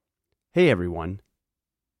Hey everyone.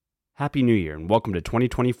 Happy New Year and welcome to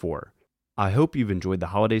 2024. I hope you've enjoyed the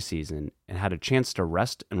holiday season and had a chance to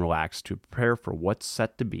rest and relax to prepare for what's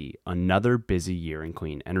set to be another busy year in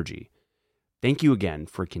clean energy. Thank you again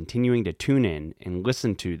for continuing to tune in and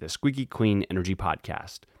listen to the Squeaky Clean Energy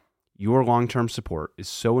Podcast. Your long-term support is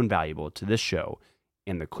so invaluable to this show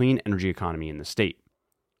and the clean energy economy in the state.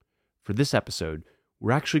 For this episode,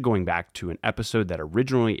 we're actually going back to an episode that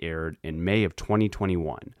originally aired in May of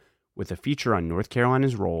 2021, with a feature on North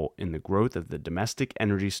Carolina's role in the growth of the domestic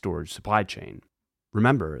energy storage supply chain.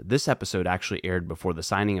 Remember, this episode actually aired before the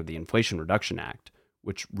signing of the Inflation Reduction Act,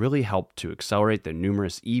 which really helped to accelerate the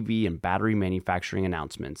numerous EV and battery manufacturing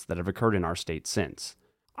announcements that have occurred in our state since.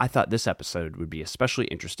 I thought this episode would be especially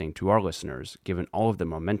interesting to our listeners, given all of the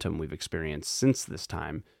momentum we've experienced since this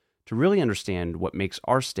time, to really understand what makes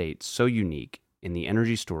our state so unique in the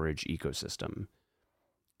energy storage ecosystem.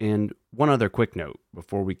 And one other quick note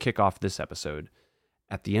before we kick off this episode.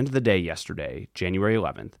 At the end of the day yesterday, January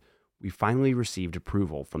 11th, we finally received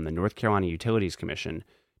approval from the North Carolina Utilities Commission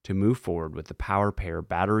to move forward with the PowerPair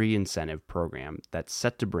battery incentive program that's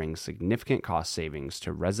set to bring significant cost savings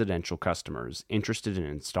to residential customers interested in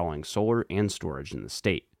installing solar and storage in the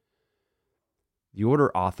state. The order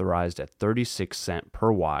authorized a 36-cent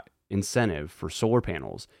per watt incentive for solar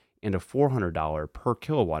panels and a $400 per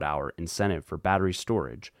kilowatt hour incentive for battery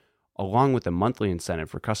storage, along with a monthly incentive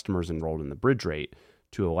for customers enrolled in the bridge rate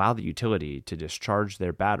to allow the utility to discharge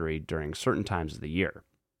their battery during certain times of the year.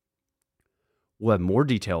 We'll have more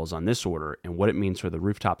details on this order and what it means for the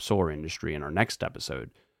rooftop solar industry in our next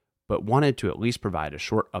episode, but wanted to at least provide a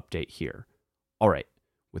short update here. All right,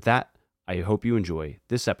 with that, I hope you enjoy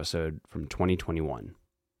this episode from 2021.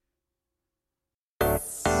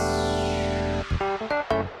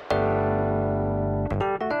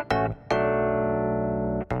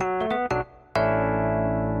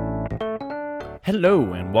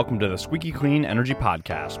 Hello, and welcome to the Squeaky Clean Energy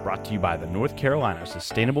Podcast, brought to you by the North Carolina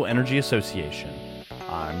Sustainable Energy Association.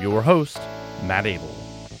 I'm your host, Matt Abel.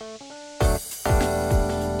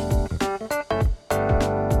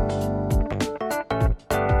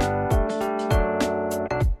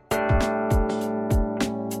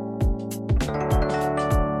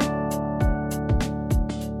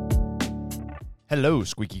 Hello,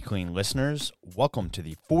 Squeaky Clean listeners. Welcome to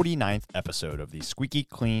the 49th episode of the Squeaky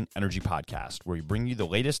Clean Energy Podcast, where we bring you the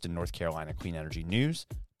latest in North Carolina clean energy news,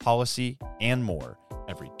 policy, and more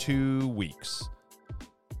every 2 weeks.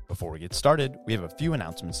 Before we get started, we have a few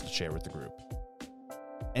announcements to share with the group.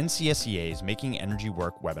 NCSEA's Making Energy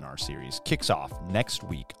Work webinar series kicks off next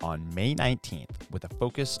week on May 19th with a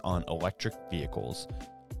focus on electric vehicles.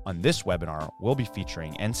 On this webinar, we'll be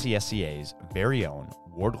featuring NCSEA's very own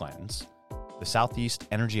Ward Lenz, the Southeast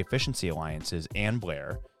Energy Efficiency Alliance's Ann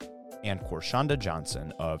Blair, and Korshonda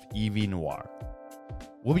Johnson of EV Noir.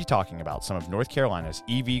 We'll be talking about some of North Carolina's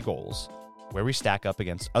EV goals, where we stack up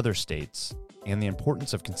against other states, and the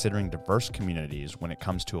importance of considering diverse communities when it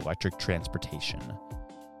comes to electric transportation.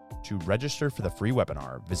 To register for the free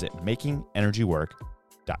webinar, visit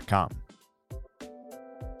makingenergywork.com.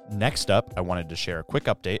 Next up, I wanted to share a quick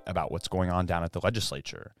update about what's going on down at the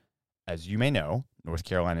legislature. As you may know, North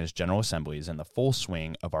Carolina's General Assembly is in the full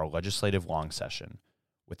swing of our legislative long session.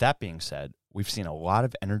 With that being said, we've seen a lot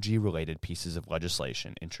of energy-related pieces of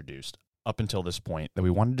legislation introduced up until this point that we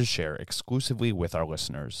wanted to share exclusively with our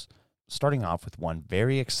listeners, starting off with one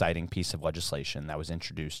very exciting piece of legislation that was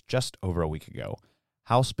introduced just over a week ago,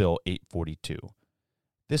 House Bill 842.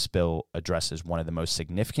 This bill addresses one of the most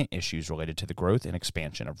significant issues related to the growth and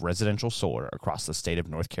expansion of residential solar across the state of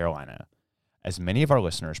North Carolina. As many of our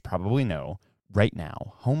listeners probably know, right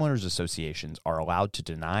now, homeowners associations are allowed to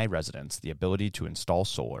deny residents the ability to install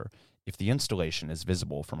solar if the installation is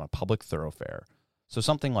visible from a public thoroughfare, so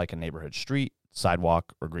something like a neighborhood street,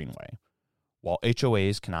 sidewalk, or greenway. While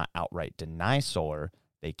HOAs cannot outright deny solar,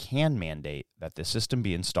 they can mandate that the system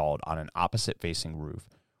be installed on an opposite-facing roof,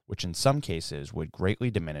 which in some cases would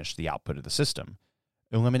greatly diminish the output of the system,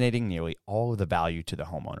 eliminating nearly all of the value to the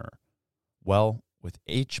homeowner. Well, with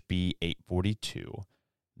HB 842,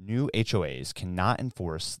 new HOAs cannot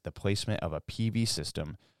enforce the placement of a PV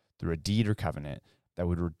system through a deed or covenant that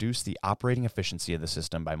would reduce the operating efficiency of the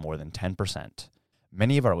system by more than 10%.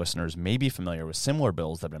 Many of our listeners may be familiar with similar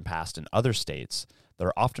bills that have been passed in other states that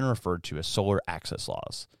are often referred to as solar access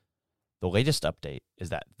laws. The latest update is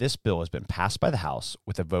that this bill has been passed by the House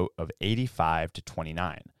with a vote of 85 to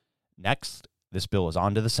 29. Next, this bill is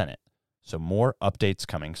on to the Senate, so more updates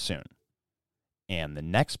coming soon. And the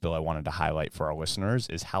next bill I wanted to highlight for our listeners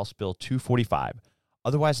is House Bill 245,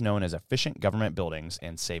 otherwise known as Efficient Government Buildings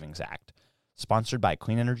and Savings Act, sponsored by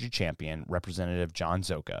Clean Energy Champion Representative John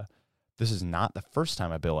Zoka. This is not the first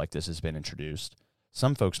time a bill like this has been introduced.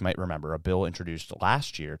 Some folks might remember a bill introduced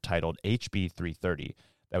last year titled HB 330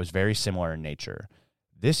 that was very similar in nature.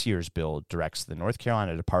 This year's bill directs the North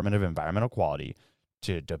Carolina Department of Environmental Quality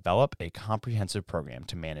to develop a comprehensive program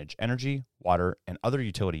to manage energy, water, and other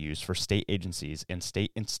utility use for state agencies and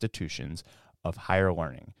state institutions of higher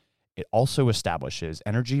learning. It also establishes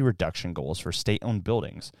energy reduction goals for state-owned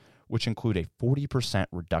buildings, which include a 40%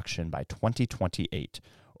 reduction by 2028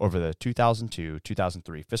 over the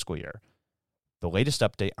 2002-2003 fiscal year. The latest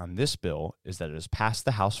update on this bill is that it has passed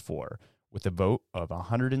the House floor with a vote of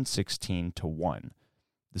 116-1.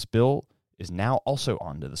 This bill is now also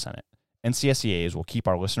on to the Senate. NCSEAs will keep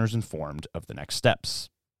our listeners informed of the next steps.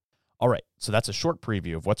 All right, so that's a short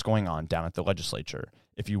preview of what's going on down at the legislature.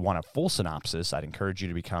 If you want a full synopsis, I'd encourage you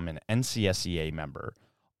to become an NCSEA member.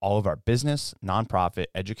 All of our business, nonprofit,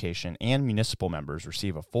 education, and municipal members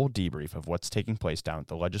receive a full debrief of what's taking place down at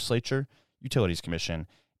the legislature, Utilities Commission,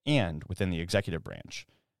 and within the executive branch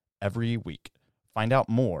every week. Find out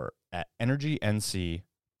more at energync.org.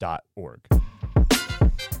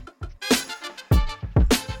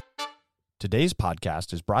 Today's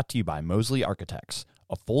podcast is brought to you by Mosley Architects,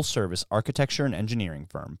 a full-service architecture and engineering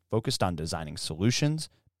firm focused on designing solutions,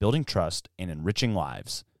 building trust, and enriching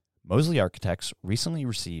lives. Mosley Architects recently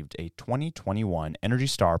received a 2021 Energy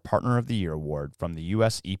Star Partner of the Year award from the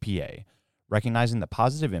U.S. EPA, recognizing the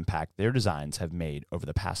positive impact their designs have made over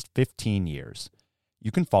the past 15 years.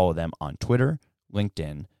 You can follow them on Twitter,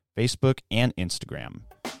 LinkedIn, Facebook, and Instagram.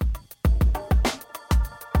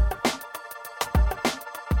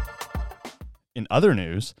 In other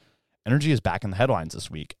news, energy is back in the headlines this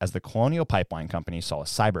week as the Colonial Pipeline Company saw a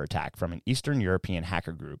cyber attack from an Eastern European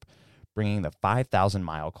hacker group, bringing the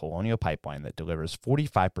 5,000-mile Colonial Pipeline that delivers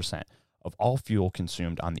 45% of all fuel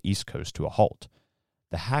consumed on the East Coast to a halt.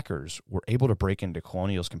 The hackers were able to break into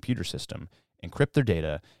Colonial's computer system, encrypt their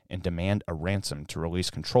data, and demand a ransom to release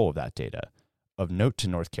control of that data. Of note to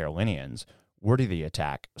North Carolinians, word of the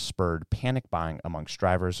attack spurred panic buying amongst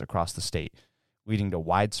drivers across the state, leading to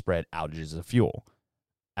widespread outages of fuel.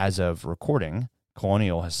 As of recording,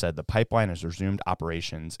 Colonial has said the pipeline has resumed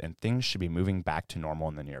operations and things should be moving back to normal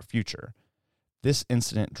in the near future. This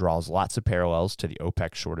incident draws lots of parallels to the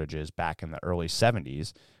OPEC shortages back in the early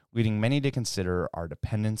 70s, leading many to consider our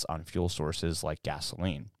dependence on fuel sources like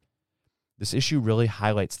gasoline. This issue really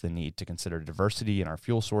highlights the need to consider diversity in our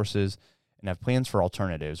fuel sources and have plans for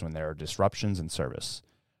alternatives when there are disruptions in service.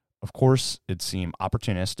 Of course, it'd seem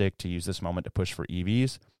opportunistic to use this moment to push for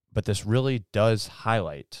EVs, but this really does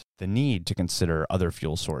highlight the need to consider other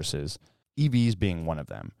fuel sources, EVs being one of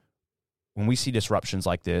them. When we see disruptions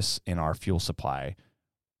like this in our fuel supply,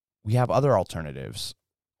 we have other alternatives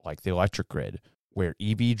like the electric grid, where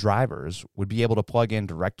EV drivers would be able to plug in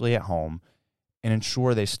directly at home and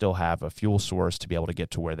ensure they still have a fuel source to be able to get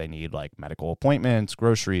to where they need, like medical appointments,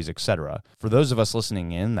 groceries, etc. For those of us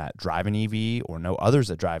listening in that drive an EV or know others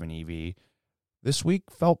that drive an EV, this week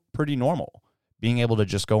felt pretty normal. Being able to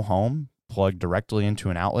just go home, plug directly into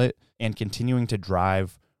an outlet, and continuing to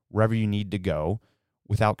drive wherever you need to go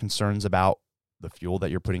without concerns about the fuel that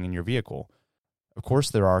you're putting in your vehicle. Of course,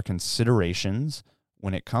 there are considerations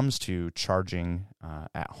when it comes to charging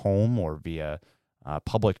at home or via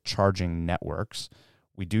public charging networks.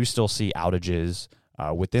 We do still see outages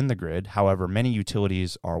within the grid. However, many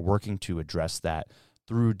utilities are working to address that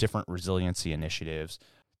through different resiliency initiatives,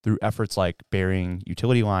 through efforts like burying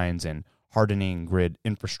utility lines and hardening grid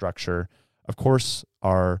infrastructure. Of course,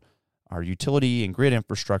 our utility and grid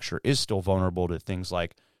infrastructure is still vulnerable to things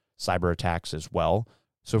like cyber attacks as well.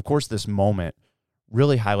 So, of course, this moment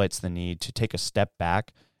really highlights the need to take a step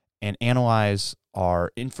back and analyze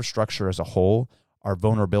our infrastructure as a whole, our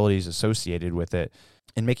vulnerabilities associated with it,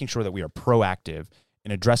 and making sure that we are proactive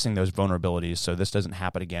in addressing those vulnerabilities so this doesn't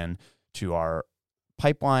happen again to our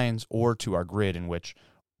pipelines or to our grid, in which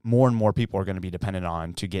more and more people are going to be dependent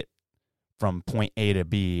on to get from point A to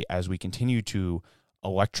B as we continue to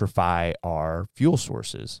electrify our fuel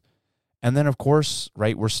sources. And then, of course,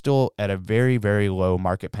 right, we're still at a very, very low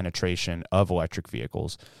market penetration of electric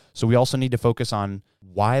vehicles. So we also need to focus on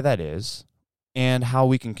why that is and how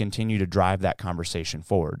we can continue to drive that conversation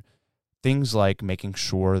forward. Things like making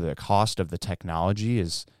sure the cost of the technology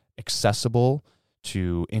is accessible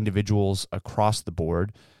to individuals across the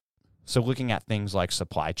board. So looking at things like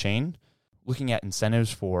supply chain, looking at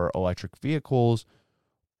incentives for electric vehicles,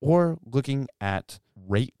 or looking at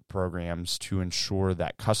rate programs to ensure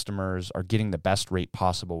that customers are getting the best rate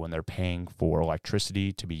possible when they're paying for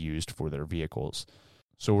electricity to be used for their vehicles.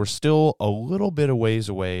 So we're still a little bit of ways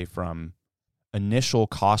away from initial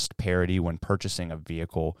cost parity when purchasing a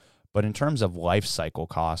vehicle, but in terms of life cycle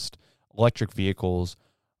cost, electric vehicles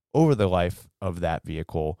over the life of that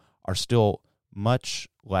vehicle are still much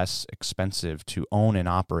less expensive to own and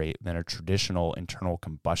operate than a traditional internal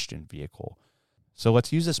combustion vehicle. So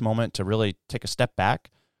let's use this moment to really take a step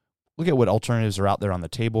back, look at what alternatives are out there on the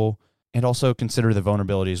table, and also consider the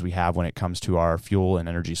vulnerabilities we have when it comes to our fuel and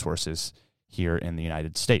energy sources here in the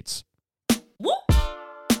United States.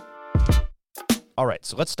 All right,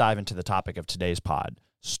 so let's dive into the topic of today's pod,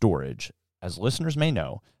 storage. As listeners may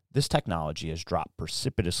know, this technology has dropped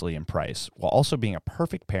precipitously in price, while also being a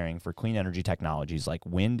perfect pairing for clean energy technologies like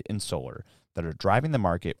wind and solar that are driving the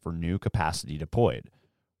market for new capacity deployed.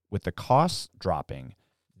 With the costs dropping,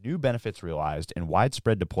 new benefits realized, and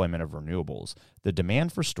widespread deployment of renewables, the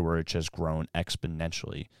demand for storage has grown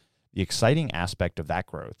exponentially. The exciting aspect of that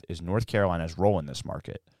growth is North Carolina's role in this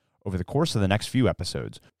market. Over the course of the next few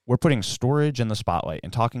episodes, we're putting storage in the spotlight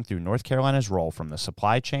and talking through North Carolina's role from the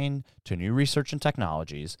supply chain to new research and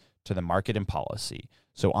technologies to the market and policy.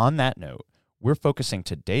 So on that note, we're focusing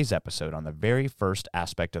today's episode on the very first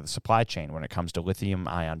aspect of the supply chain when it comes to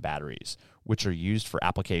lithium-ion batteries, which are used for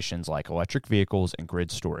applications like electric vehicles and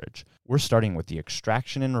grid storage. We're starting with the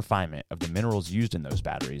extraction and refinement of the minerals used in those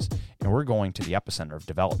batteries, and we're going to the epicenter of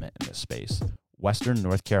development in this space, Western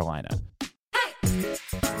North Carolina.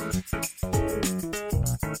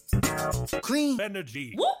 Clean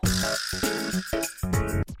energy.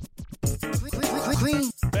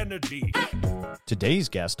 Clean energy. Today's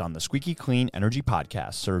guest on the Squeaky Clean Energy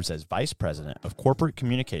Podcast serves as Vice President of Corporate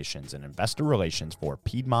Communications and Investor Relations for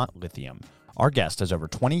Piedmont Lithium. Our guest has over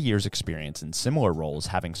 20 years' experience in similar roles,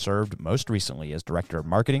 having served most recently as Director of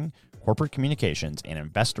Marketing, Corporate Communications, and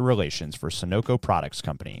Investor Relations for Sonoco Products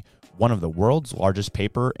Company, one of the world's largest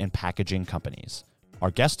paper and packaging companies.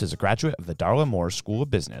 Our guest is a graduate of the Darla Moore School of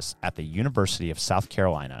Business at the University of South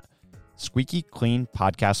Carolina. Squeaky Clean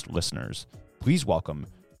Podcast listeners, please welcome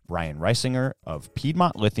Brian Reisinger of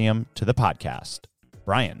Piedmont Lithium to the podcast.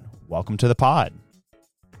 Brian, welcome to the pod.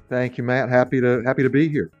 Thank you, Matt. Happy to be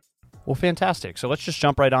here. Well, fantastic. So let's just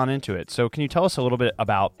jump right on into it. So can you tell us a little bit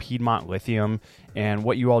about Piedmont Lithium and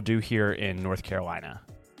what you all do here in North Carolina?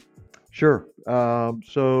 Sure.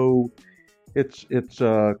 So it's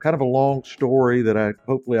kind of a long story that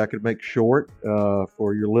hopefully I could make short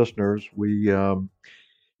for your listeners. We,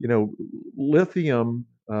 lithium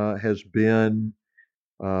has been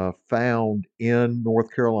found in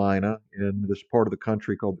North Carolina in this part of the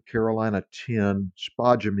country called the Carolina Tin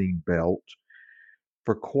Spodumene Belt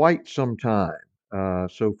for quite some time.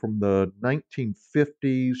 So from the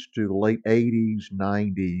 1950s to the late 80s,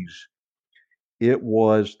 90s, it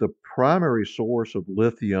was the primary source of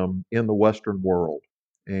lithium in the Western world.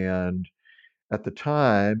 And at the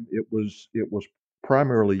time, it was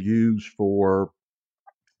primarily used for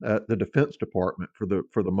the Defense Department for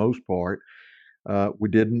the most part. We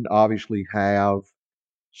didn't obviously have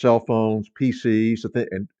cell phones, PCs,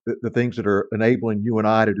 and the things that are enabling you and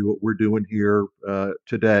I to do what we're doing here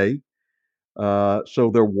today.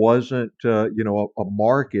 So there wasn't, a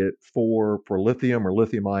market for lithium or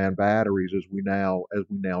lithium-ion batteries as we now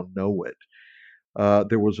know it.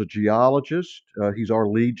 There was a geologist. He's our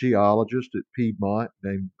lead geologist at Piedmont,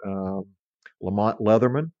 named Lamont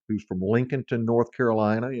Leatherman, who's from Lincolnton, North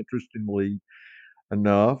Carolina, interestingly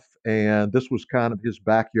enough. And this was kind of his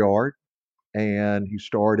backyard. And he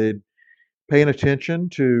started paying attention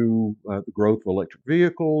to the growth of electric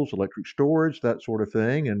vehicles, electric storage, that sort of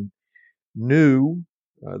thing, and knew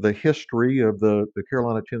the history of the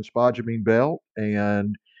Carolina Tin Spodumene Belt,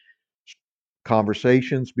 and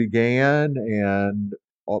conversations began, and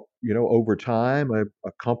over time,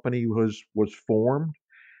 a company was formed.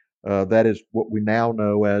 That is what we now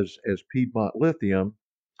know as Piedmont Lithium.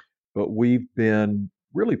 But we've been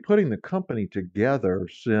really putting the company together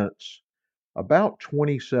since about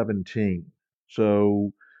 2017.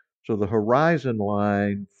 So the horizon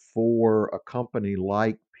line for a company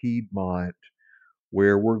like Piedmont,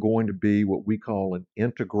 where we're going to be what we call an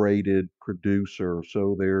integrated producer.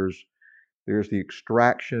 So there's the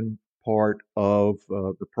extraction part of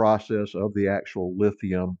the process of the actual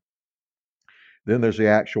lithium. Then there's the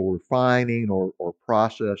actual refining or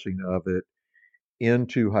processing of it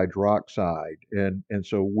into hydroxide. And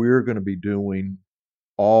so we're going to be doing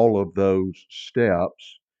all of those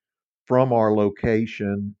steps from our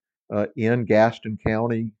location in Gaston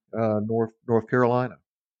County, North Carolina.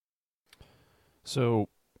 So,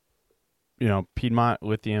 Piedmont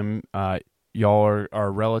Lithium, y'all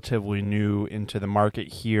are relatively new into the market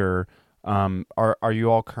here. Are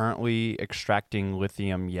you all currently extracting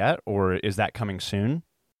lithium yet, or is that coming soon?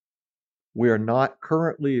 We are not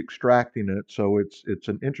currently extracting it, so it's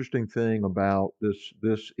an interesting thing about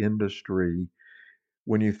this industry.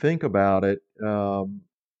 when you think about it,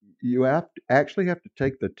 you actually have to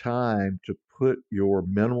take the time to put your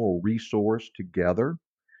mineral resource together.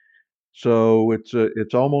 So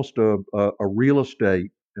it's almost a real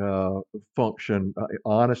estate function,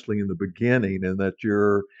 honestly, in the beginning, in that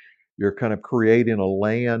you're kind of creating a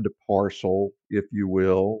land parcel, if you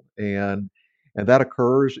will, and that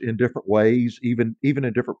occurs in different ways, even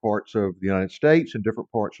in different parts of the United States and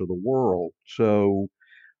different parts of the world. So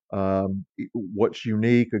what's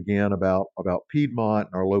unique again about Piedmont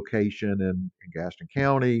and our location in Gaston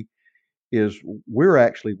County is we're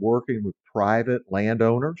actually working with private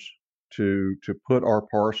landowners to put our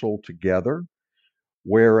parcel together.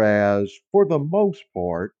 Whereas for the most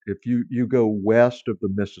part, if you go west of the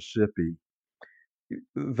Mississippi,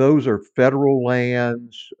 those are federal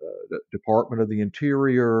lands, the Department of the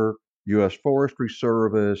Interior, U.S. Forestry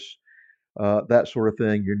Service, that sort of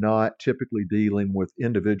thing. You're not typically dealing with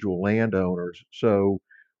individual landowners. So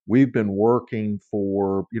we've been working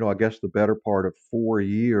for, I guess the better part of 4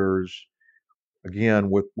 years, again,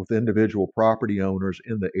 with individual property owners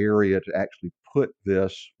in the area to actually put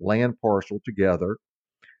this land parcel together.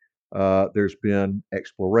 There's been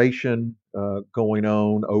exploration going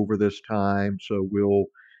on over this time. So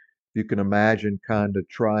you can imagine kind of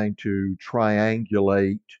trying to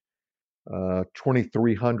triangulate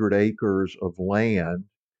 2,300 acres of land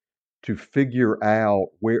to figure out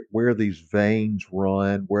where these veins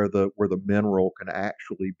run, where the mineral can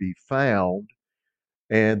actually be found.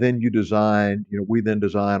 And then we then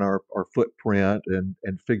design our footprint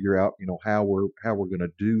and figure out, how we're going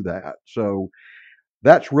to do that. So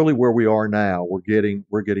that's really where we are now. We're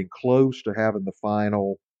getting close to having the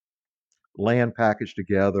final land package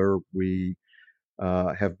together. We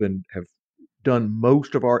have done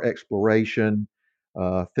most of our exploration.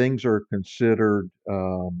 Things are considered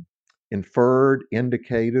inferred,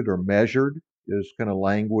 indicated, or measured is kind of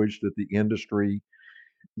language that the industry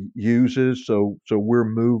uses. So we're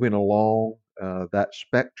moving along that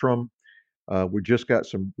spectrum. We just got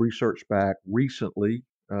some research back recently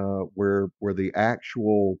where the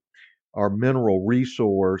actual our mineral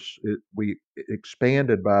resource we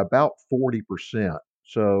expanded by about 40%.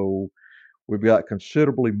 So we've got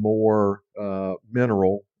considerably more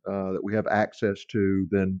mineral that we have access to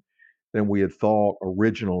than we had thought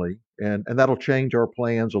originally, and that'll change our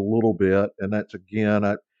plans a little bit. And that's again,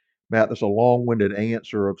 Matt, that's a long-winded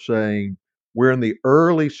answer of saying we're in the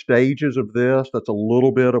early stages of this. That's a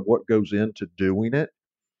little bit of what goes into doing it.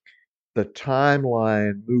 The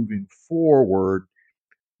timeline moving forward,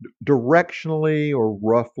 directionally or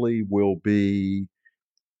roughly, will be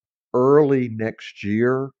early next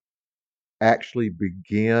year. Actually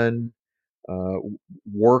begin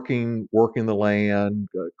working the land,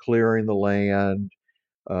 clearing the land,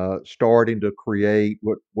 starting to create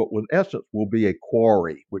what in essence will be a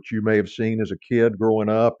quarry, which you may have seen as a kid growing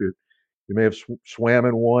up. You may have swam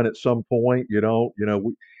in one at some point. You don't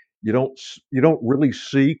really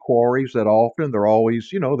see quarries that often. They're always,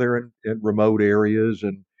 they're in remote areas,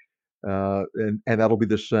 and that'll be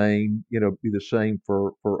the same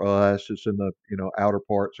for us. It's in the outer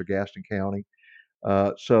parts of Gaston County.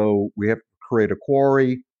 So we have to create a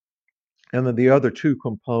quarry. And then the other two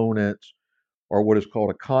components are what is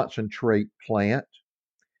called a concentrate plant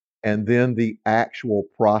and then the actual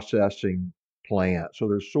processing plant. So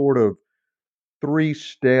there's sort of three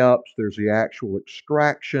steps. There's the actual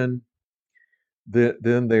extraction.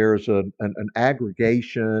 Then there's an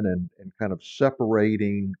aggregation and kind of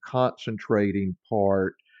separating, concentrating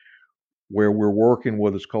part where we're working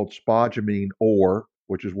with what's called spodumene ore,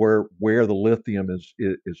 which is where the lithium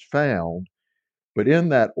is found. But in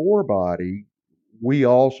that ore body, we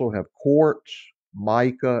also have quartz,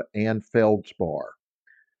 mica, and feldspar.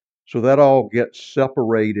 So that all gets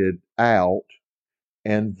separated out,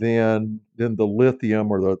 and then the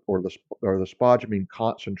lithium or the spodumene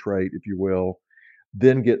concentrate, if you will,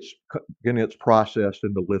 then gets processed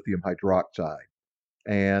into lithium hydroxide.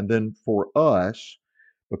 And then for us,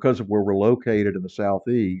 because of where we're located in the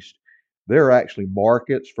southeast, there are actually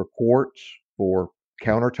markets for quartz, for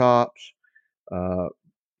countertops, uh,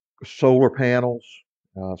 solar panels,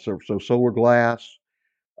 so solar glass,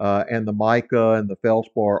 and the mica and the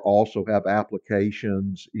feldspar also have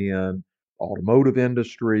applications in automotive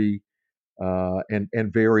industry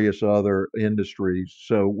and various other industries.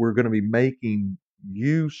 So we're going to be making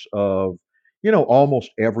use of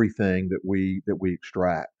almost everything that we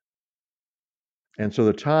extract. And so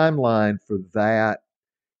the timeline for that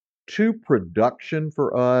to production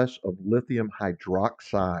for us of lithium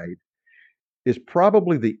hydroxide is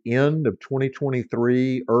probably the end of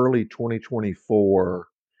 2023, early 2024,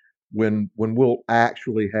 when we'll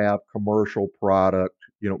actually have commercial product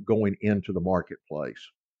going into the marketplace.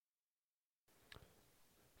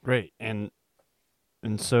 Great. And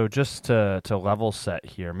so just to level set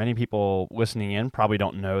here, many people listening in probably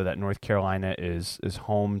don't know that North Carolina is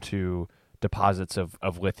home to deposits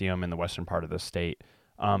of lithium in the western part of the state.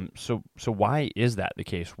 So why is that the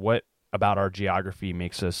case? What about our geography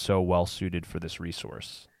makes us so well suited for this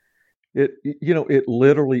resource? It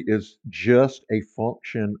literally is just a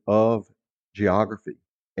function of geography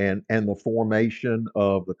and the formation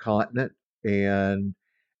of the continent and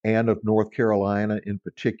of North Carolina in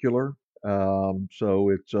particular.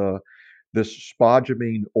 So this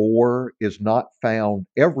spodumene ore is not found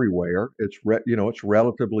everywhere. It's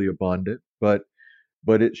relatively abundant, but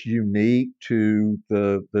it's unique to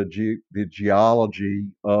the geology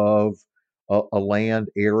of a land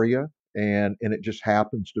area, and it just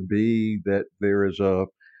happens to be that there is a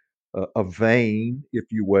vein, if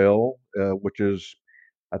you will, which is,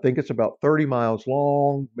 I think it's about 30 miles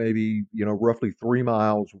long, maybe roughly 3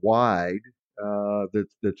 miles wide,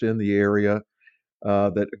 that's in the area,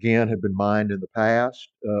 that again had been mined in the past,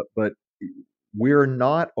 but we're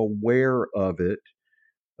not aware of it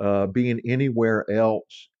being anywhere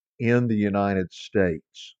else in the United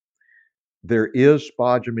States. There is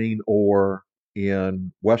spodumene ore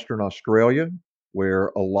in Western Australia, where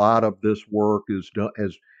a lot of this work is done,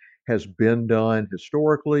 has been done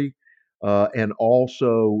historically, and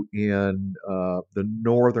also in the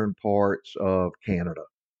northern parts of Canada.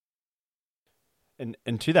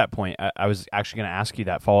 And to that point, I was actually going to ask you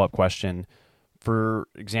that follow-up question. For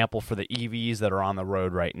example, for the EVs that are on the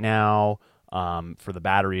road right now, for the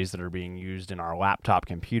batteries that are being used in our laptop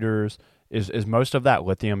computers, is most of that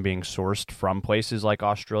lithium being sourced from places like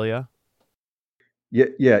Australia?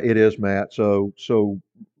 Yeah, it is, Matt. So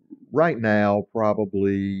right now,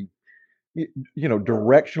 probably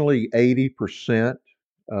directionally 80%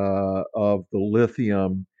 of the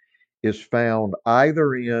lithium is found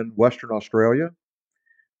either in Western Australia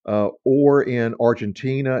or in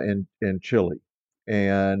Argentina and Chile.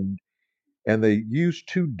 And and they use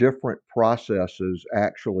two different processes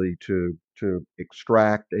actually to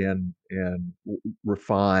extract and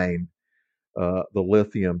refine the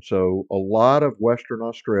lithium. So a lot of Western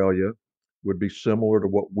Australia would be similar to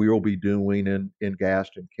what we'll be doing in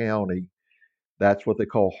Gaston County. That's what they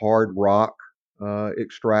call hard rock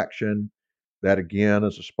extraction. That again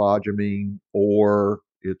is a spodumene, or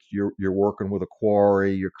you're working with a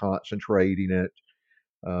quarry, you're concentrating it,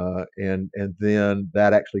 and then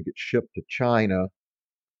that actually gets shipped to China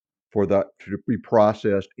for that to be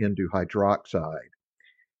processed into hydroxide.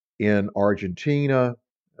 In Argentina,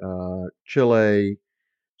 Chile,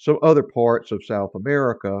 some other parts of South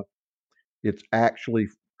America, it's actually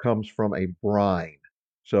comes from a brine.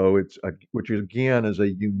 So which again is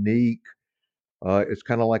a unique. It's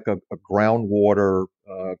kind of like a groundwater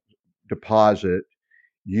deposit,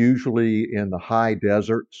 usually in the high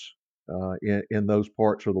deserts in those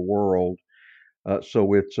parts of the world.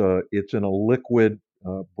 So it's in a liquid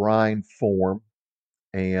brine form,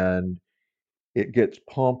 and it gets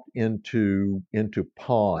pumped into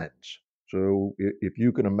ponds. So if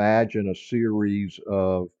you can imagine a series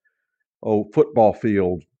of football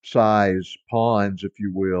field size ponds, if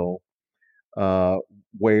you will, uh,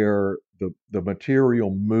 where the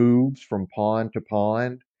material moves from pond to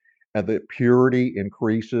pond, and the purity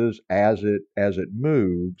increases as it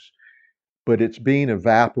moves, but it's being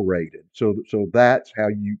evaporated. So that's how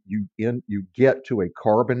you get to a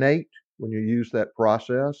carbonate when you use that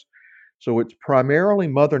process. So it's primarily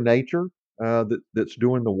Mother Nature that's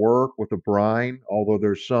doing the work with the brine. Although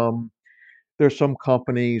there's some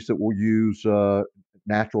companies that will use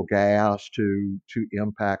natural gas to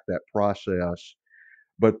impact that process.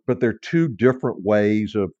 But there are two different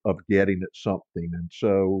ways of getting at something. And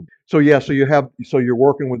so yeah, so you're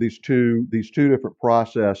working with these two different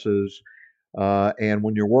processes, and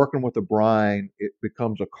when you're working with the brine, it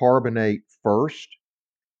becomes a carbonate first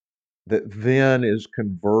that then is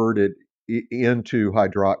converted into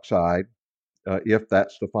hydroxide, if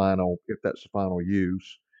that's the final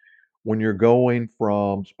use. When you're going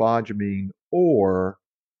from spodumene ore,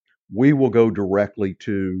 we will go directly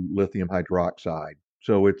to lithium hydroxide.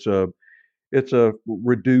 So it's a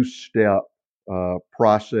reduced step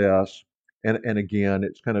process, and again,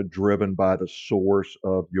 it's kind of driven by the source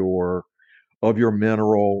of your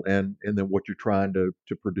mineral, and then what you're trying to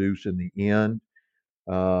produce in the end.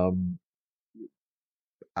 Um,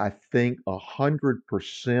 I think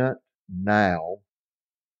 100% now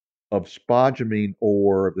of spodumene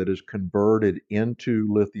ore that is converted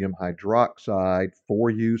into lithium hydroxide for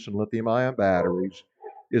use in lithium ion batteries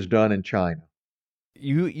is done in China.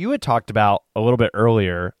 You had talked about a little bit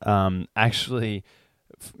earlier, actually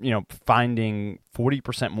finding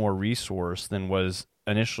 40% more resource than was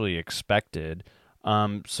initially expected.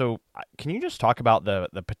 So can you just talk about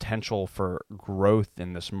the potential for growth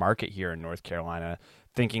in this market here in North Carolina,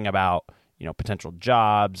 thinking about, potential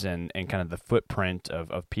jobs and kind of the footprint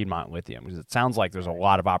of Piedmont Lithium? Because it sounds like there's a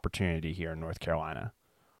lot of opportunity here in North Carolina.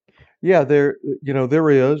 Yeah, there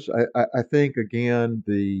is. I think again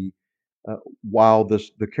uh, while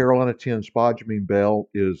the Carolina 10 spodumene belt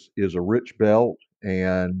is a rich belt,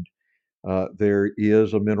 and there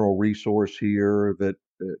is a mineral resource here that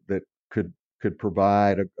could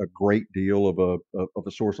provide a great deal of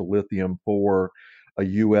a source of lithium for a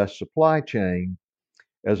U.S. supply chain.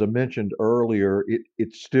 As I mentioned earlier,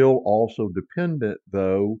 it's still also dependent,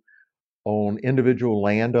 though, on individual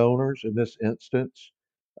landowners in this instance,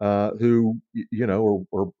 who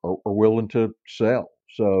are willing to sell.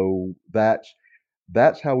 So that's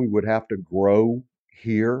how we would have to grow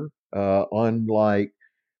here, unlike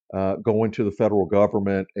going to the federal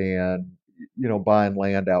government and buying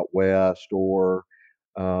land out west, or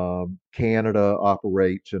Canada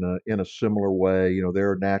operates in a similar way.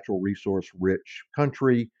 They're a natural resource rich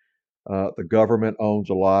country. The government owns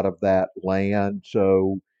a lot of that land,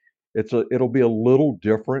 so it'll be a little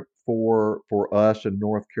different for us in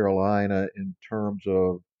North Carolina in terms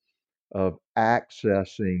of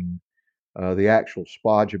accessing the actual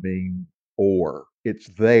spodumene ore. It's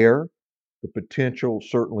there. The potential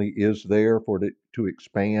certainly is there for it to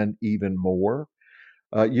expand even more.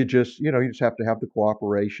 You just have to have the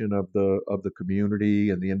cooperation of the community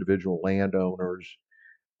and the individual landowners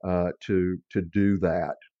to do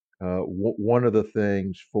that. One of the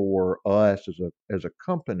things for us as a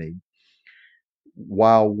company,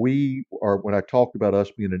 while when I talked about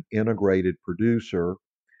us being an integrated producer,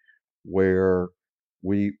 where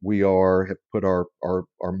have put our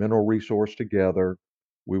mineral resource together.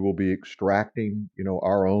 We will be extracting,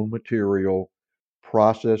 our own material,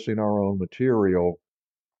 processing our own material.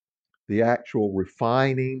 The actual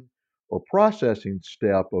refining or processing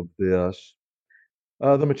step of this,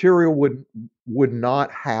 the material would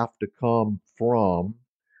not have to come from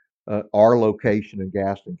our location in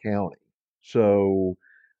Gaston County. So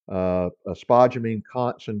a spodumene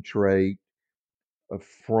concentrate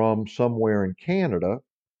from somewhere in Canada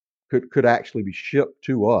could actually be shipped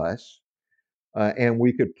to us, and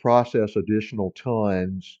we could process additional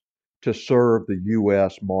tons to serve the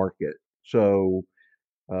U.S. market. So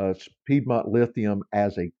Piedmont Lithium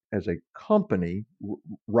as a company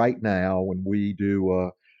right now, when we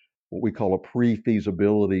do what we call a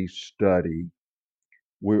pre-feasibility study,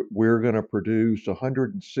 we're going to produce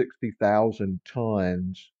 160,000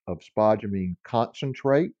 tons of spodumene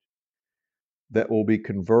concentrate that will be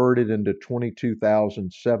converted into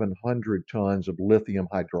 22,700 tons of lithium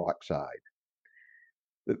hydroxide.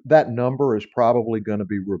 That number is probably going to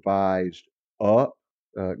be revised up,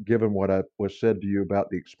 given what I was said to you about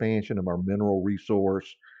the expansion of our mineral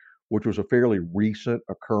resource, which was a fairly recent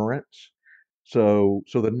occurrence. So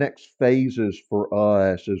the next phases for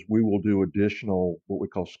us is we will do additional what we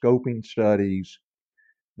call scoping studies.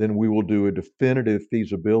 Then we will do a definitive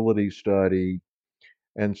feasibility study,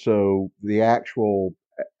 and so the actual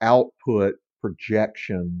output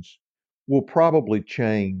projections will probably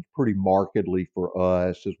change pretty markedly for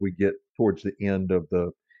us as we get towards the end of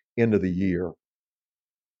the year.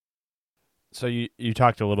 So you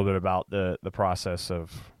talked a little bit about the process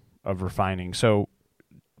of refining. So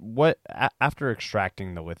after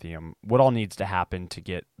extracting the lithium, what all needs to happen to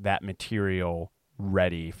get that material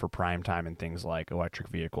ready for prime time and things like electric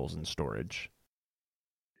vehicles and storage?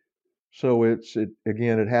 So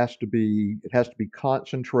again, it has to be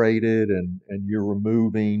concentrated, and you're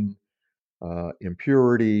removing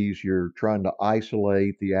impurities. You're trying to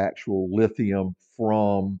isolate the actual lithium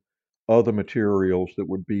from other materials that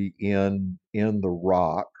would be in the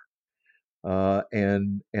rock,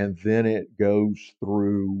 and then it goes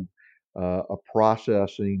through a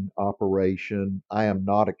processing operation. I am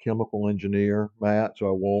not a chemical engineer, Matt, so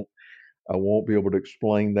I won't be able to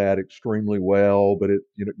explain that extremely well, but it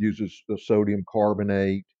uses the sodium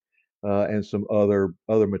carbonate and some other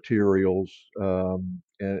materials, and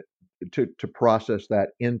to process that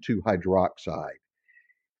into hydroxide.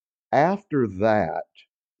 After that,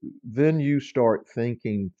 then you start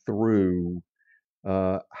thinking through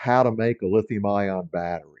how to make a lithium ion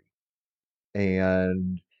battery.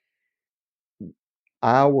 And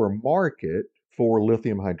our market for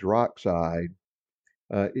lithium hydroxide,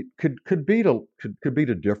 it could be to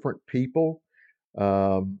different people.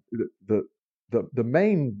 The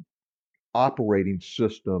main operating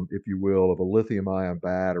system, if you will, of a lithium ion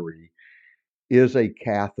battery is a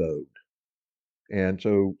cathode. And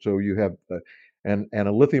so you have And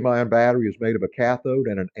a lithium ion battery is made of a cathode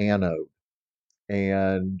and an anode.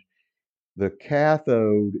 And the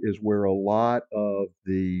cathode is where a lot of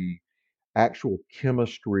the actual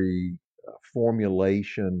chemistry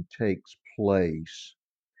formulation takes place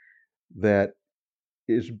that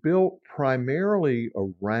is built primarily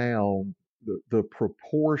around the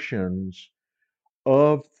proportions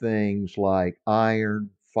of things like iron,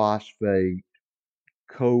 phosphate,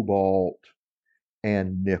 cobalt,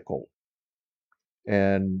 and nickel.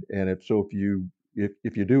 And if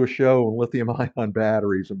you do a show on lithium ion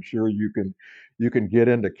batteries, I'm sure you can get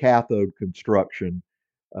into cathode construction.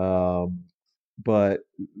 Um, but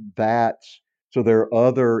that's so there are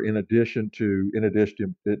other in addition to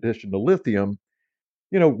lithium,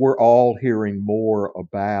 we're all hearing more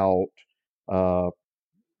about uh,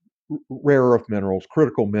 rare earth minerals,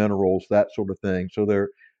 critical minerals, that sort of thing. So there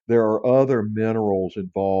are other minerals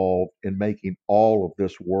involved in making all of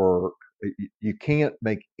this work. You can't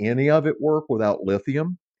make any of it work without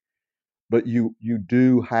lithium, but you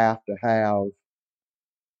do have to have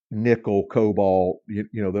nickel, cobalt,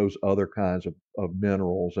 those other kinds of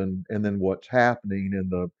minerals. And then what's happening in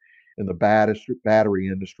the battery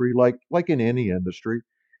industry, like in any industry,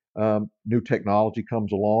 new technology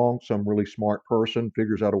comes along. Some really smart person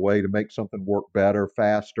figures out a way to make something work better,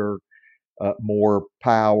 faster, more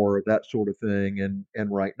power, that sort of thing.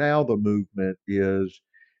 And right now the movement is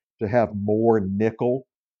to have more nickel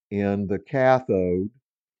in the cathode,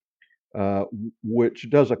 which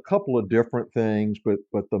does a couple of different things, but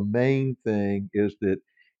the main thing is that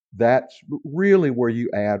that's really where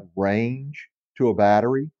you add range to a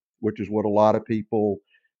battery, which is what a lot of people,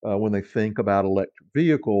 when they think about electric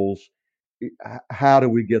vehicles, how do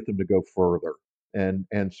we get them to go further? And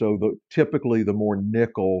so typically the more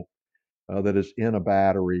nickel that is in a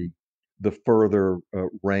battery, the further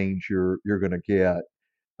range you're going to get.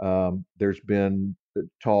 There's been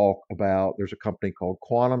talk about there's a company called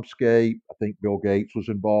QuantumScape. I think Bill Gates was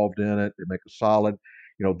involved in it. They make a solid,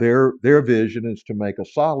 their vision is to make a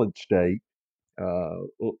solid state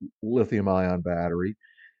lithium ion battery.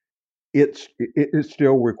 It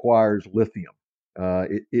still requires lithium.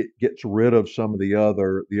 It gets rid of some of the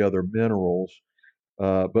other minerals,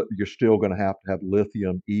 but you're still going to have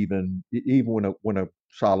lithium even when a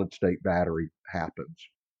solid state battery happens.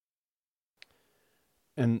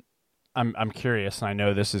 And I'm curious, and I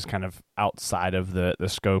know this is kind of outside of the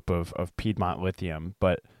scope of Piedmont Lithium,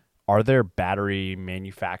 but are there battery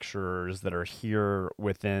manufacturers that are here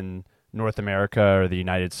within North America or the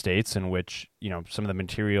United States in which, some of the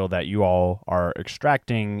material that you all are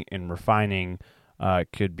extracting and refining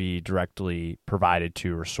could be directly provided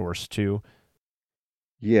to or sourced to?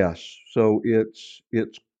 Yes, so it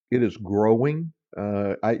is growing.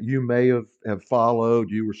 You may have followed,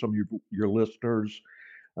 you or some of your listeners.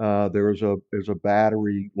 There's a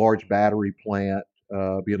large battery plant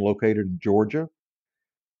being located in Georgia.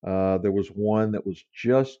 There was one that was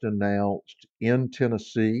just announced in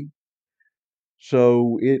Tennessee.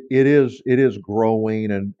 So it is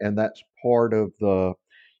growing, and that's part of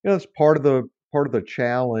it's part of the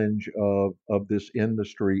challenge of this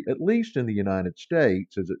industry, at least in the United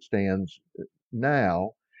States as it stands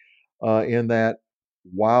now, in that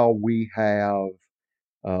while we have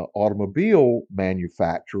automobile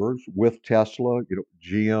manufacturers with Tesla,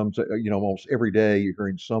 GM's, almost every day you're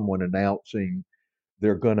hearing someone announcing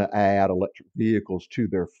they're going to add electric vehicles to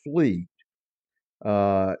their fleet.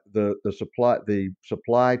 The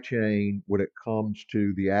supply chain when it comes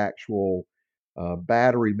to the actual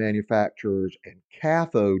battery manufacturers and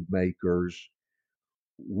cathode makers,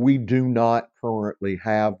 we do not currently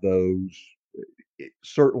have those,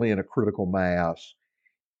 certainly in a critical mass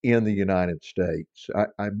in the United States.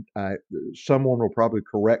 Someone will probably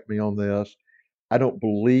correct me on this. I don't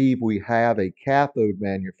believe we have a cathode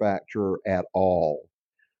manufacturer at all,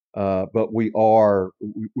 but we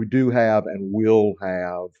do have and will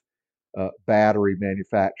have battery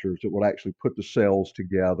manufacturers that will actually put the cells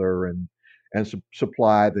together and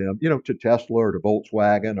supply them, to Tesla or to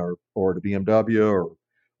Volkswagen or to BMW or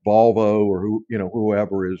Volvo or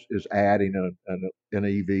whoever is adding an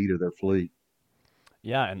EV to their fleet.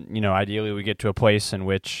 Yeah, and ideally we get to a place in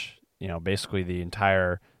which basically the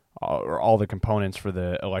entire or all the components for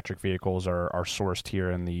the electric vehicles are sourced here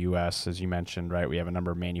in the U.S. As you mentioned, right? We have a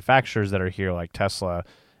number of manufacturers that are here, like Tesla,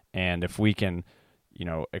 and if we can,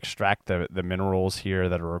 extract the minerals here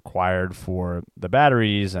that are required for the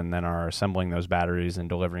batteries, and then are assembling those batteries and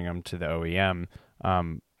delivering them to the OEM,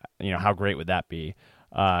 how great would that be?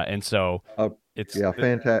 And so Uh, it's yeah,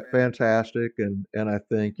 fantastic, and I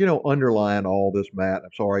think underlying all this, Matt.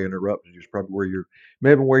 I'm sorry I interrupted you. It's probably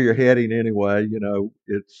maybe where you're heading anyway.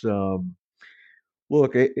 It's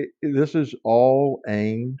Look, this is all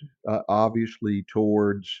aimed, obviously,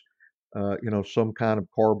 towards some kind of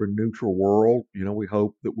carbon neutral world. We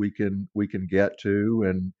hope that we can get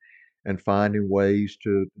to, and finding ways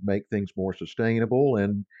to make things more sustainable.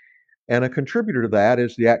 And a contributor to that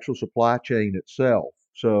is the actual supply chain itself.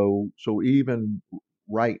 So even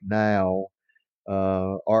right now,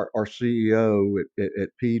 our CEO at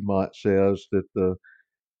Piedmont says that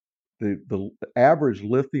the average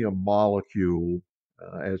lithium molecule,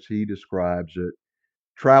 as he describes it,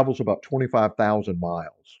 travels about 25,000 miles.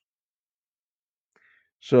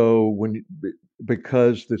 So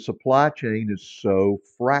because the supply chain is so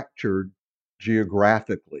fractured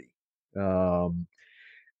geographically, um,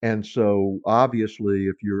 and so obviously,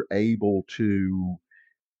 if you're able to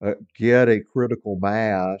get a critical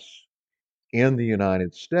mass in the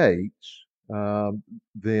United States,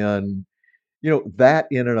 then that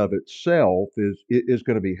in and of itself is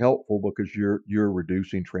going to be helpful because you're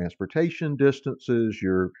reducing transportation distances.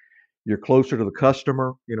 You're closer to the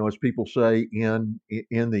customer, as people say in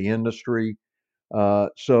the industry.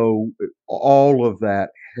 So all of that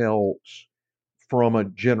helps from a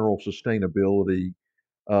general sustainability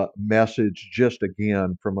message, just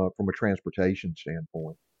again from a transportation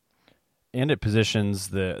standpoint. And it positions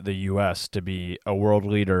the U.S. to be a world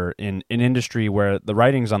leader in an industry where the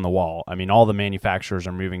writing's on the wall. I mean, all the manufacturers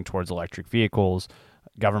are moving towards electric vehicles.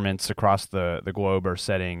 Governments across the globe are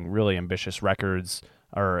setting really ambitious records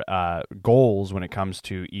or goals when it comes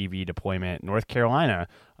to EV deployment. North Carolina,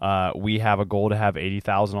 we have a goal to have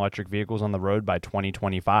 80,000 electric vehicles on the road by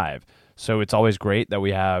 2025. So it's always great that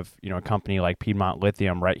we have a company like Piedmont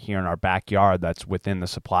Lithium right here in our backyard that's within the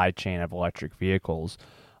supply chain of electric vehicles.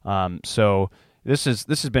 So this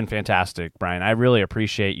has been fantastic, Brian. I really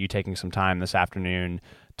appreciate you taking some time this afternoon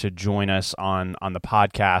to join us on the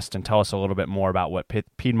podcast and tell us a little bit more about what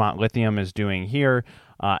Piedmont Lithium is doing here.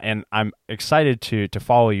 And I'm excited to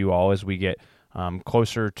follow you all as we get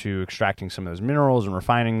closer to extracting some of those minerals and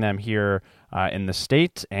refining them here in the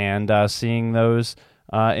state, and seeing those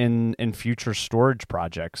in future storage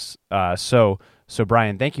projects. So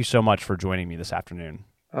Brian, thank you so much for joining me this afternoon.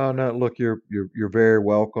 No, look, you're very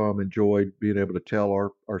welcome. Enjoyed being able to tell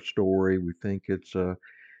our story. We think it's a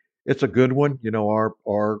good one. Our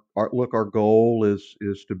goal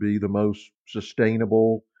is to be the most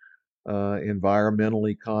sustainable,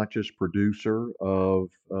 environmentally conscious producer of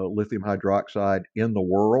lithium hydroxide in the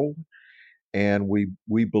world. And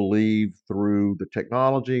we believe through the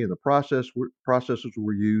technology and the processes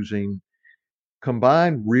we're using,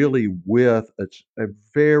 combined really with a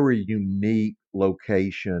very unique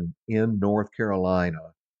location in North Carolina,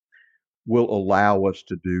 will allow us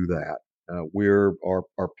to do that.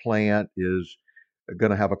 Our plant is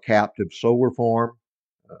going to have a captive solar farm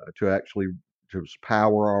to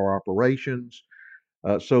power our operations.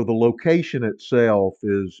 So the location itself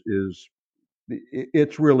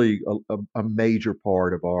it's really a major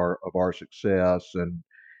part of our success,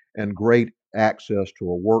 and great access to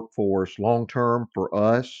a workforce long term for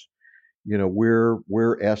us.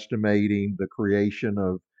 We're estimating the creation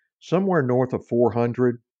of somewhere north of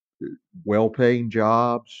 400 well-paying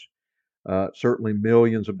jobs, certainly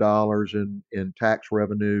millions of dollars in tax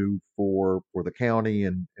revenue for the county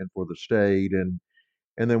and for the state, and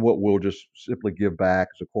then what we'll just simply give back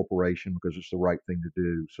as a corporation because it's the right thing to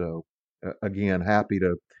do. So again, happy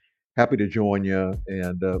to join you,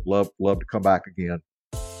 and love to come back again.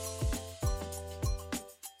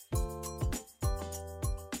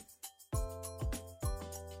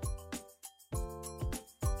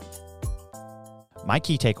 My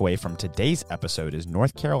key takeaway from today's episode is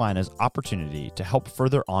North Carolina's opportunity to help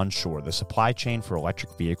further onshore the supply chain for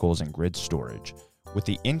electric vehicles and grid storage. With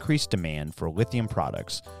the increased demand for lithium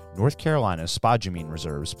products, North Carolina's spodumene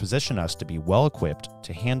reserves position us to be well equipped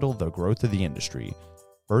to handle the growth of the industry,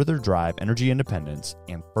 further drive energy independence,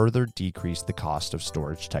 and further decrease the cost of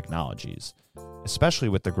storage technologies, especially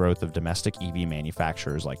with the growth of domestic EV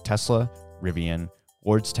manufacturers like Tesla, Rivian,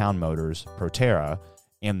 Lordstown Motors, Proterra,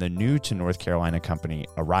 and the new to North Carolina company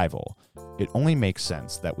Arrival. It only makes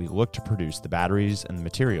sense that we look to produce the batteries and the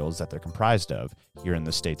materials that they're comprised of here in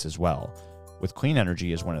the States as well. With clean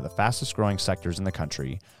energy as one of the fastest growing sectors in the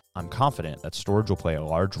country, I'm confident that storage will play a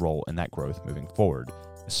large role in that growth moving forward,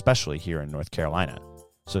 especially here in North Carolina.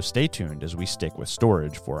 So stay tuned as we stick with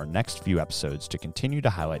storage for our next few episodes to continue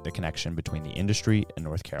to highlight the connection between the industry and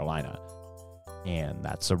North Carolina. And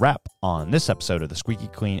that's a wrap on this episode of the Squeaky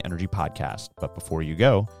Clean Energy Podcast. But before you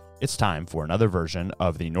go, it's time for another version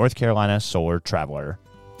of the North Carolina Solar Traveler.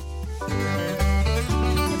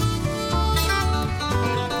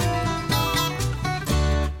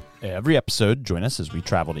 Every episode, join us as we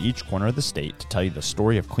travel to each corner of the state to tell you the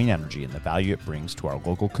story of clean energy and the value it brings to our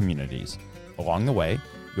local communities. Along the way,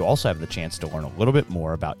 you'll also have the chance to learn a little bit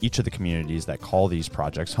more about each of the communities that call these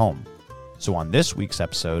projects home. So on this week's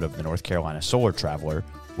episode of the North Carolina Solar Traveler,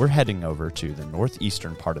 we're heading over to the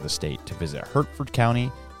northeastern part of the state to visit Hertford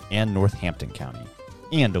County and Northampton County.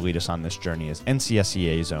 And to lead us on this journey is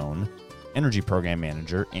NCSEA's own Energy Program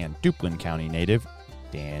Manager and Duplin County native,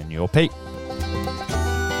 Daniel Pate.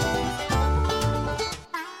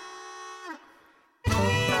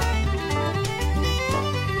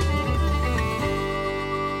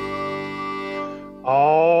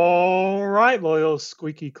 All right, loyal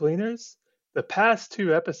squeaky cleaners. The past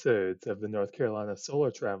two episodes of the North Carolina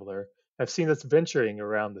Solar Traveler have seen us venturing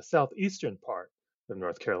around the southeastern part of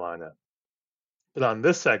North Carolina. But on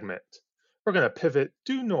this segment, we're going to pivot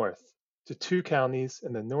due north to two counties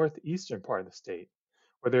in the northeastern part of the state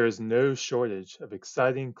where there is no shortage of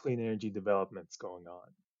exciting clean energy developments going on.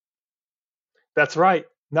 That's right,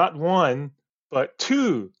 not one, but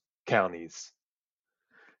two counties.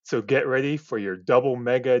 So get ready for your double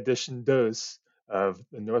mega edition dose of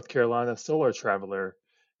the North Carolina Solar Traveler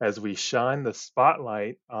as we shine the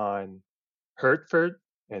spotlight on Hertford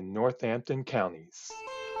and Northampton counties.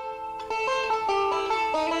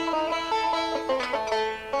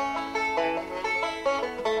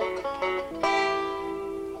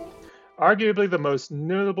 Arguably the most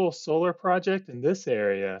notable solar project in this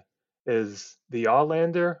area is the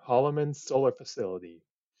Allander-Holloman Solar Facility,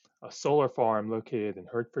 a solar farm located in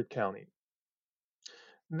Hertford County.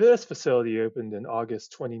 This facility opened in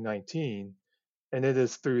August 2019, and it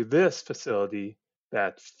is through this facility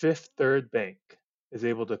that Fifth Third Bank is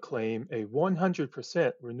able to claim a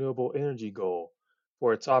 100% renewable energy goal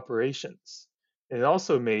for its operations. And it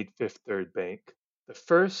also made Fifth Third Bank the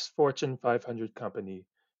first Fortune 500 company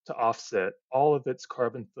to offset all of its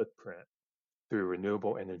carbon footprint through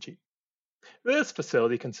renewable energy. This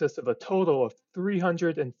facility consists of a total of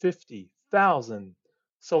 350,000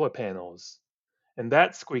 solar panels, and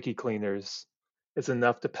that, squeaky cleaners, is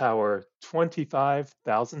enough to power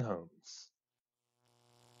 25,000 homes.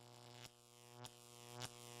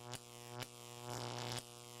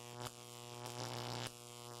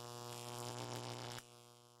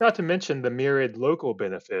 Not to mention the myriad local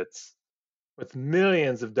benefits, with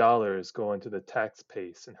millions of dollars going to the tax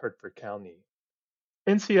base in Hertford County.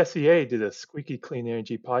 NCSEA did a Squeaky Clean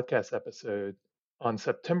Energy podcast episode on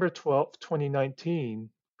September 12, 2019,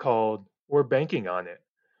 called We're Banking on It,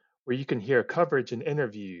 where you can hear coverage and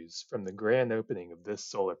interviews from the grand opening of this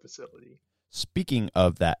solar facility. Speaking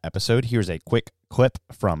of that episode, here's a quick clip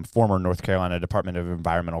from former North Carolina Department of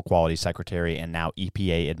Environmental Quality Secretary and now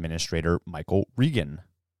EPA Administrator Michael Regan.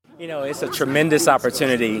 You know, it's a tremendous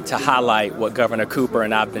opportunity to highlight what Governor Cooper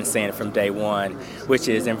and I've been saying from day one, which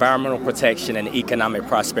is environmental protection and economic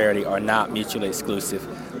prosperity are not mutually exclusive,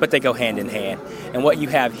 but they go hand in hand. And what you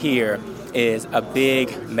have here is a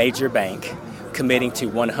big major bank committing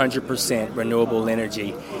to 100% renewable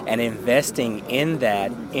energy and investing in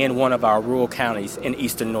that in one of our rural counties in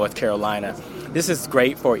eastern North Carolina. This is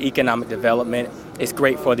great for economic development, it's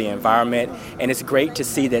great for the environment, and it's great to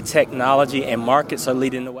see that technology and markets are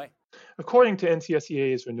leading the way. According to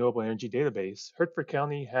NCSEA's Renewable Energy Database, Hertford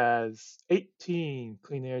County has 18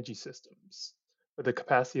 clean energy systems with a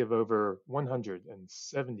capacity of over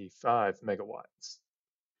 175 megawatts.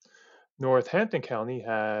 Northampton County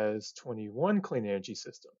has 21 clean energy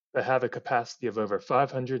systems that have a capacity of over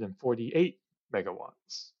 548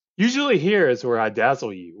 megawatts. Usually here is where I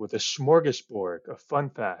dazzle you with a smorgasbord of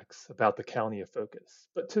fun facts about the county of focus.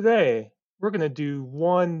 But today, we're going to do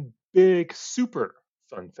one big super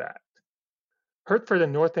fun fact. Hertford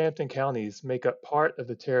and Northampton counties make up part of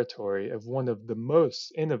the territory of one of the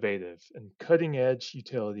most innovative and cutting-edge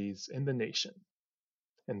utilities in the nation.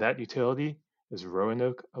 And that utility is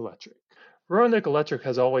Roanoke Electric. Roanoke Electric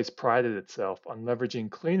has always prided itself on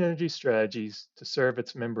leveraging clean energy strategies to serve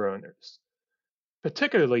its member owners.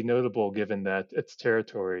 Particularly notable given that its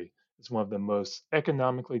territory is one of the most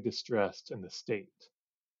economically distressed in the state.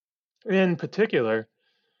 In particular,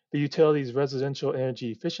 the utility's residential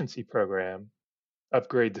energy efficiency program,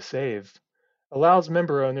 Upgrade to Save, allows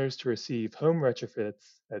member owners to receive home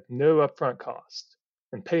retrofits at no upfront cost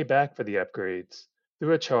and pay back for the upgrades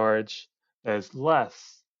through a charge that is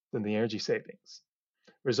less than the energy savings,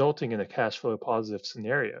 resulting in a cash flow positive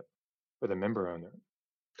scenario for the member owner.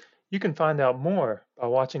 You can find out more by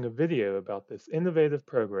watching a video about this innovative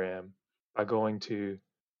program by going to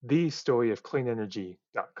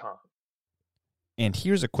thestoryofcleanenergy.com. And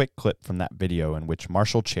here's a quick clip from that video in which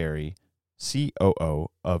Marshall Cherry, COO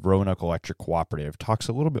of Roanoke Electric Cooperative, talks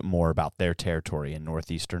a little bit more about their territory in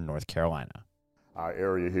northeastern North Carolina. Our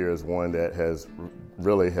area here is one that has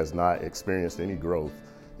not experienced any growth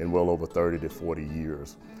in well over 30 to 40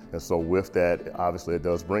 years. And so with that, obviously it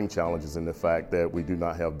does bring challenges in the fact that we do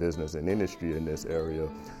not have business and industry in this area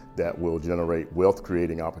that will generate wealth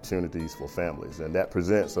creating opportunities for families. And that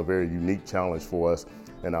presents a very unique challenge for us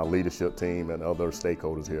and our leadership team and other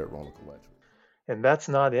stakeholders here at Roanoke Electric. And that's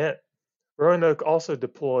not it. Roanoke also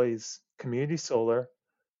deploys community solar,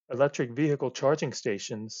 electric vehicle charging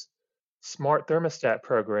stations, smart thermostat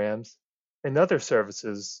programs, and other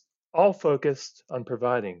services, all focused on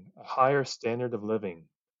providing a higher standard of living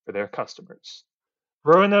for their customers.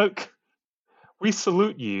 Roanoke, we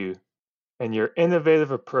salute you and your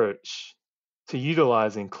innovative approach to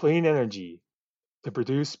utilizing clean energy to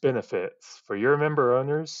produce benefits for your member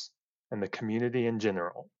owners and the community in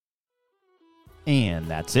general. And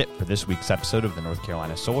that's it for this week's episode of the North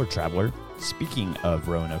Carolina Solar Traveler. Speaking of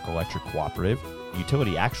Roanoke Electric Cooperative, the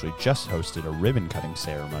utility actually just hosted a ribbon-cutting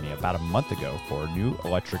ceremony about a month ago for a new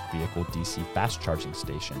electric vehicle DC fast charging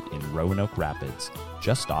station in Roanoke Rapids,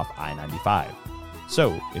 just off I-95.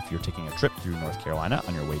 So, if you're taking a trip through North Carolina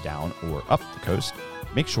on your way down or up the coast,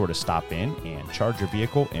 make sure to stop in and charge your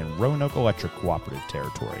vehicle in Roanoke Electric Cooperative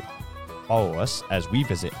territory. Follow us as we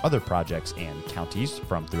visit other projects and counties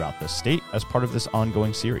from throughout the state as part of this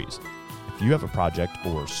ongoing series. If you have a project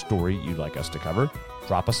or story you'd like us to cover,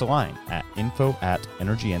 drop us a line at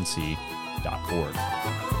info@energync.org.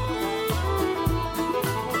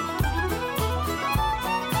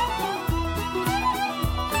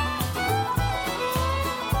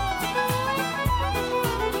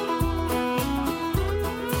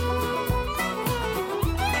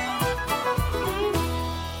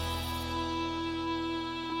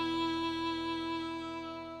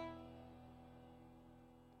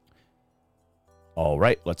 All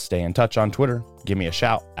right, let's stay in touch on Twitter. Give me a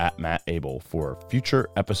shout at Matt Abel for future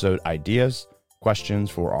episode ideas,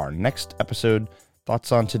 questions for our next episode,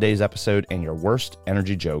 thoughts on today's episode, and your worst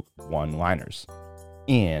energy joke one-liners.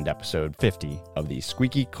 And episode 50 of the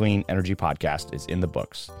Squeaky Clean Energy Podcast is in the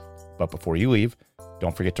books. But before you leave,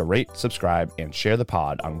 don't forget to rate, subscribe, and share the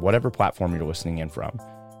pod on whatever platform you're listening in from.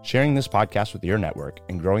 Sharing this podcast with your network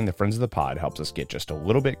and growing the Friends of the Pod helps us get just a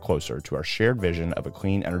little bit closer to our shared vision of a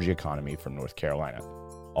clean energy economy for North Carolina.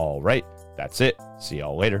 All right, that's it. See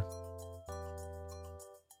y'all later.